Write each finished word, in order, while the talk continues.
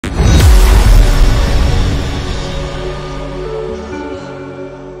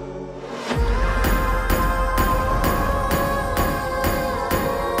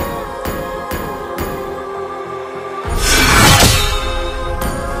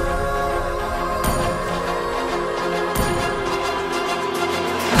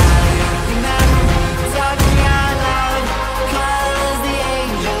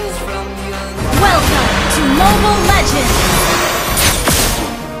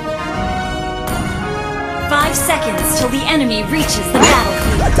5 seconds till the enemy reaches the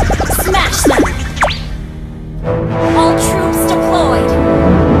battlefield. Smash them! All troops deployed!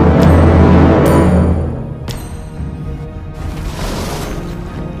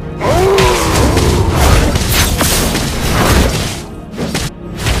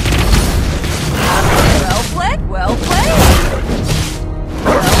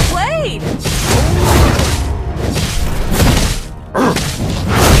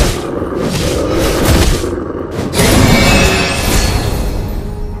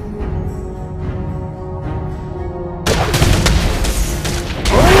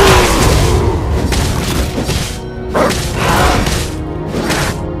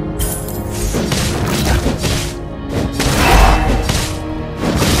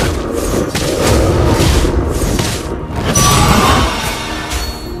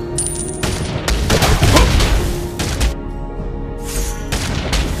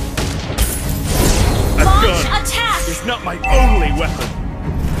 Not my only weapon!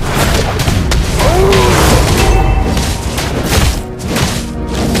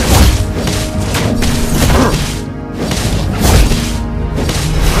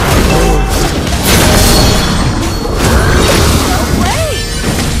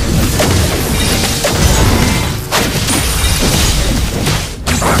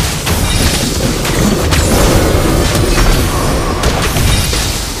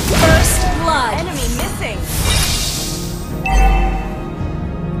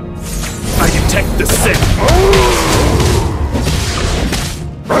 Detect the sick!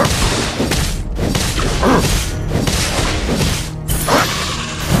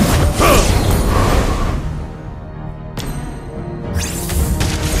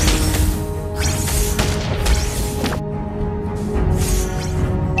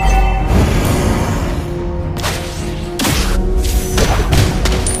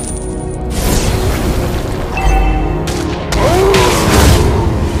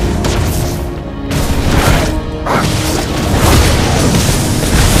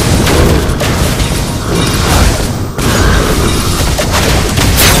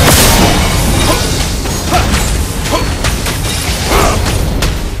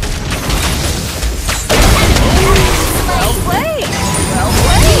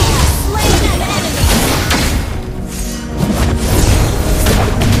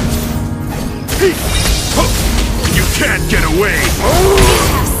 You can't get away! We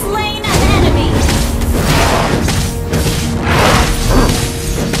have slain an enemy!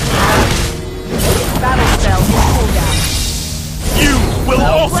 Battle spell cooldown. You will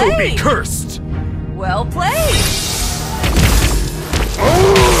Well also played. be cursed! Well played!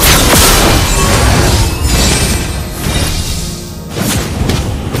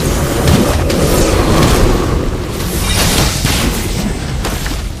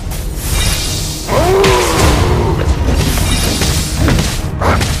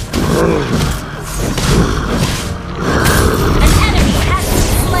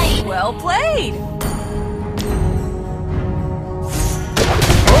 Well played!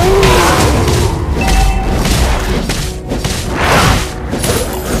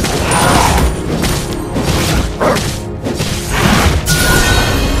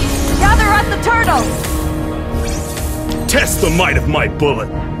 Gather at the turtle! Test the might of my bullet!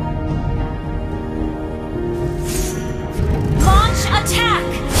 Launch attack!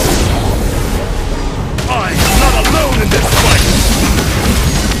 I am not alone in this fight!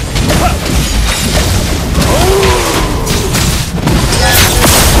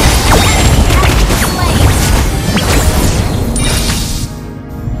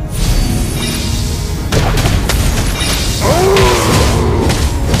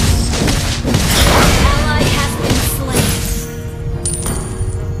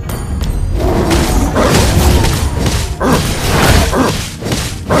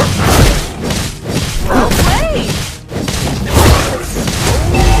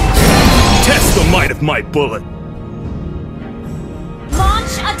 My bullet.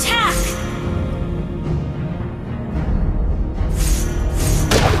 Launch attack!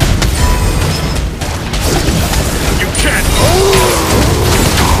 You can't.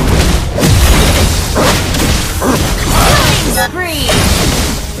 Killing spree!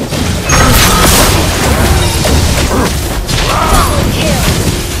 Double kill!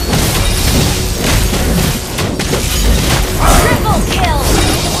 Triple kill!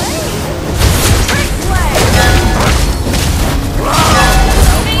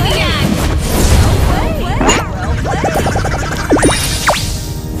 Maniac!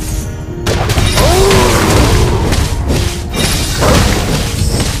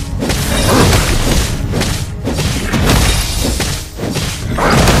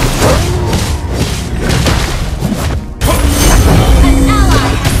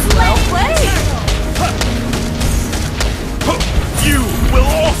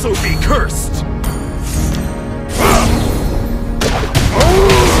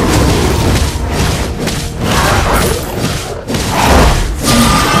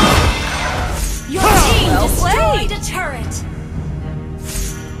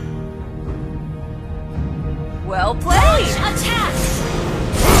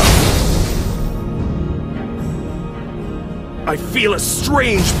 I feel a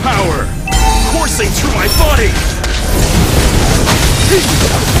strange power coursing through my body!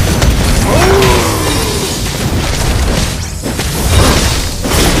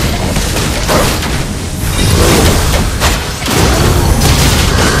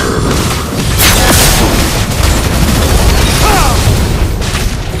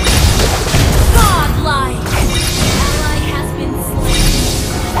 Godlike! Ally has been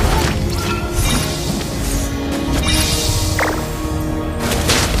slain.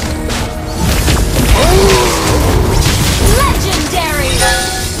 Legendary!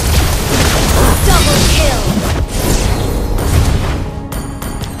 Double kill!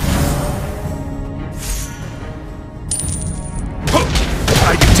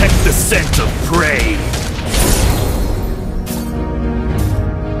 I detect the scent of prey!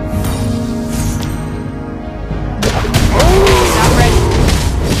 Not ready.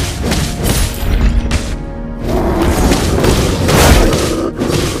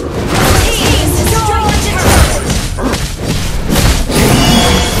 He's destroyed the turret!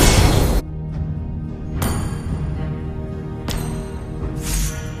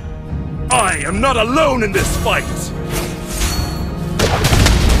 I am not alone in this fight!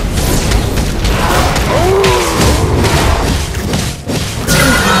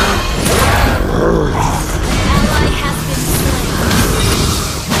 Ally has been slain.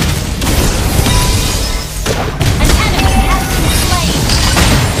 An enemy has been slain.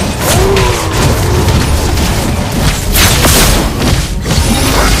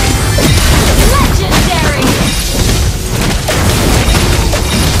 Legendary!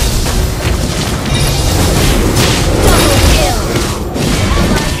 Double kill!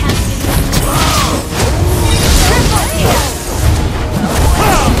 Ally has been slain. Triple kill!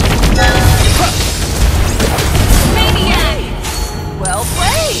 Maniac! Well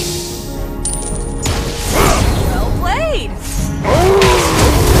played. Well played.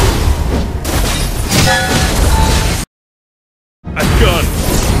 A gun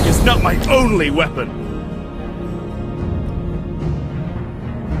is not my only weapon!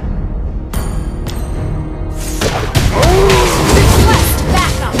 Request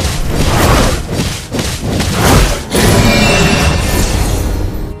backup!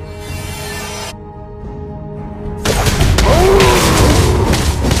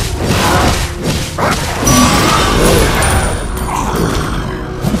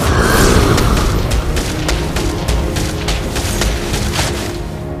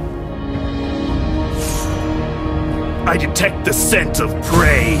 I detect the scent of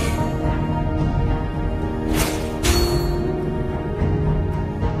prey!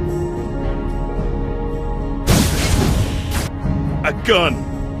 A gun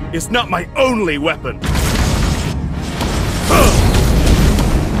is not my only weapon!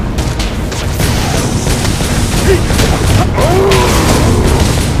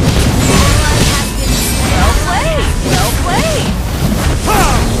 Ally has been slain. Well played. Well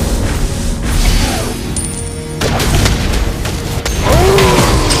played.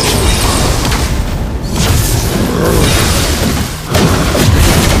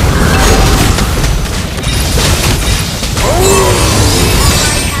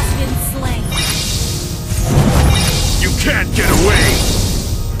 Ally has been slain. You can't get away!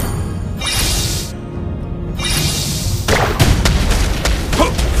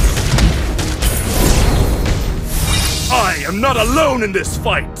 I am not alone in this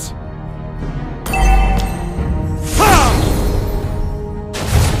fight!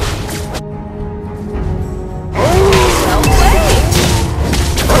 Well played.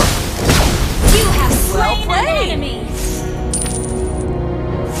 You have slain Well an played. enemy.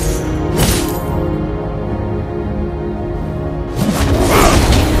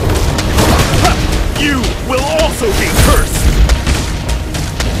 You will also be cursed!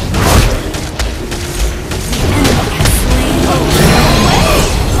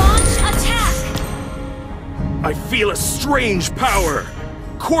 Launch attack. I feel a strange power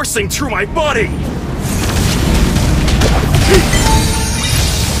coursing through my body!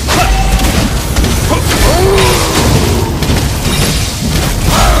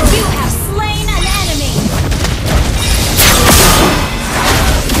 You have slain an enemy.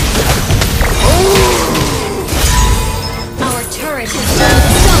 Our turret has been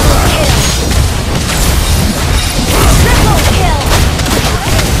double kill. Triple kill.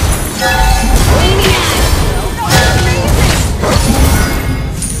 Maniac. Nabbing.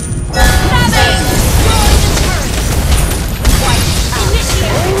 Destroy the turret.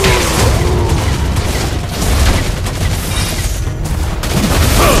 Initiate.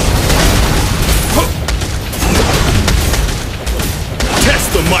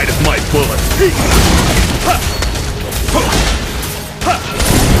 Test the might of my bullet!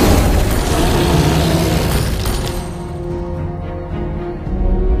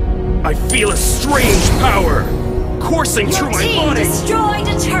 I feel a strange power coursing Your through my team body. destroyed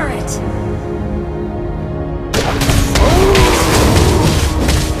a turret.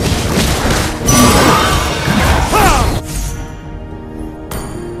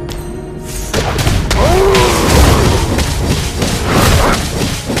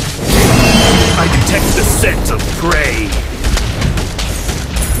 I detect the scent of prey.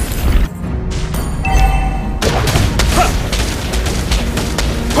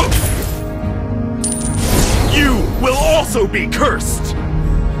 You will also be cursed.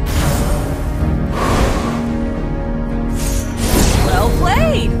 Well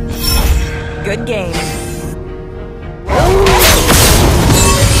played. Good game.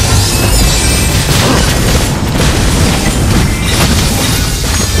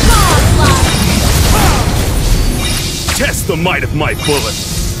 Test the might of my bullet.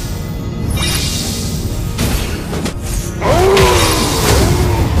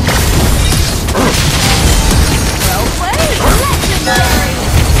 Well played. Legendary.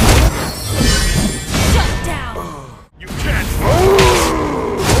 Shut down. You can't.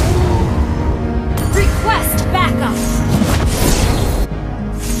 Request backup.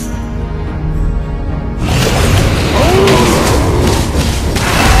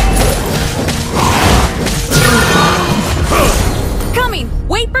 Coming.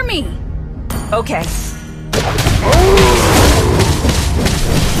 Wait for me. Okay.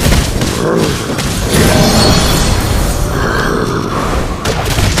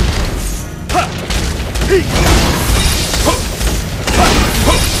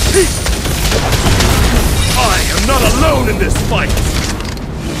 I am not alone in this fight.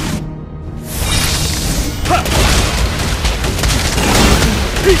 Ha!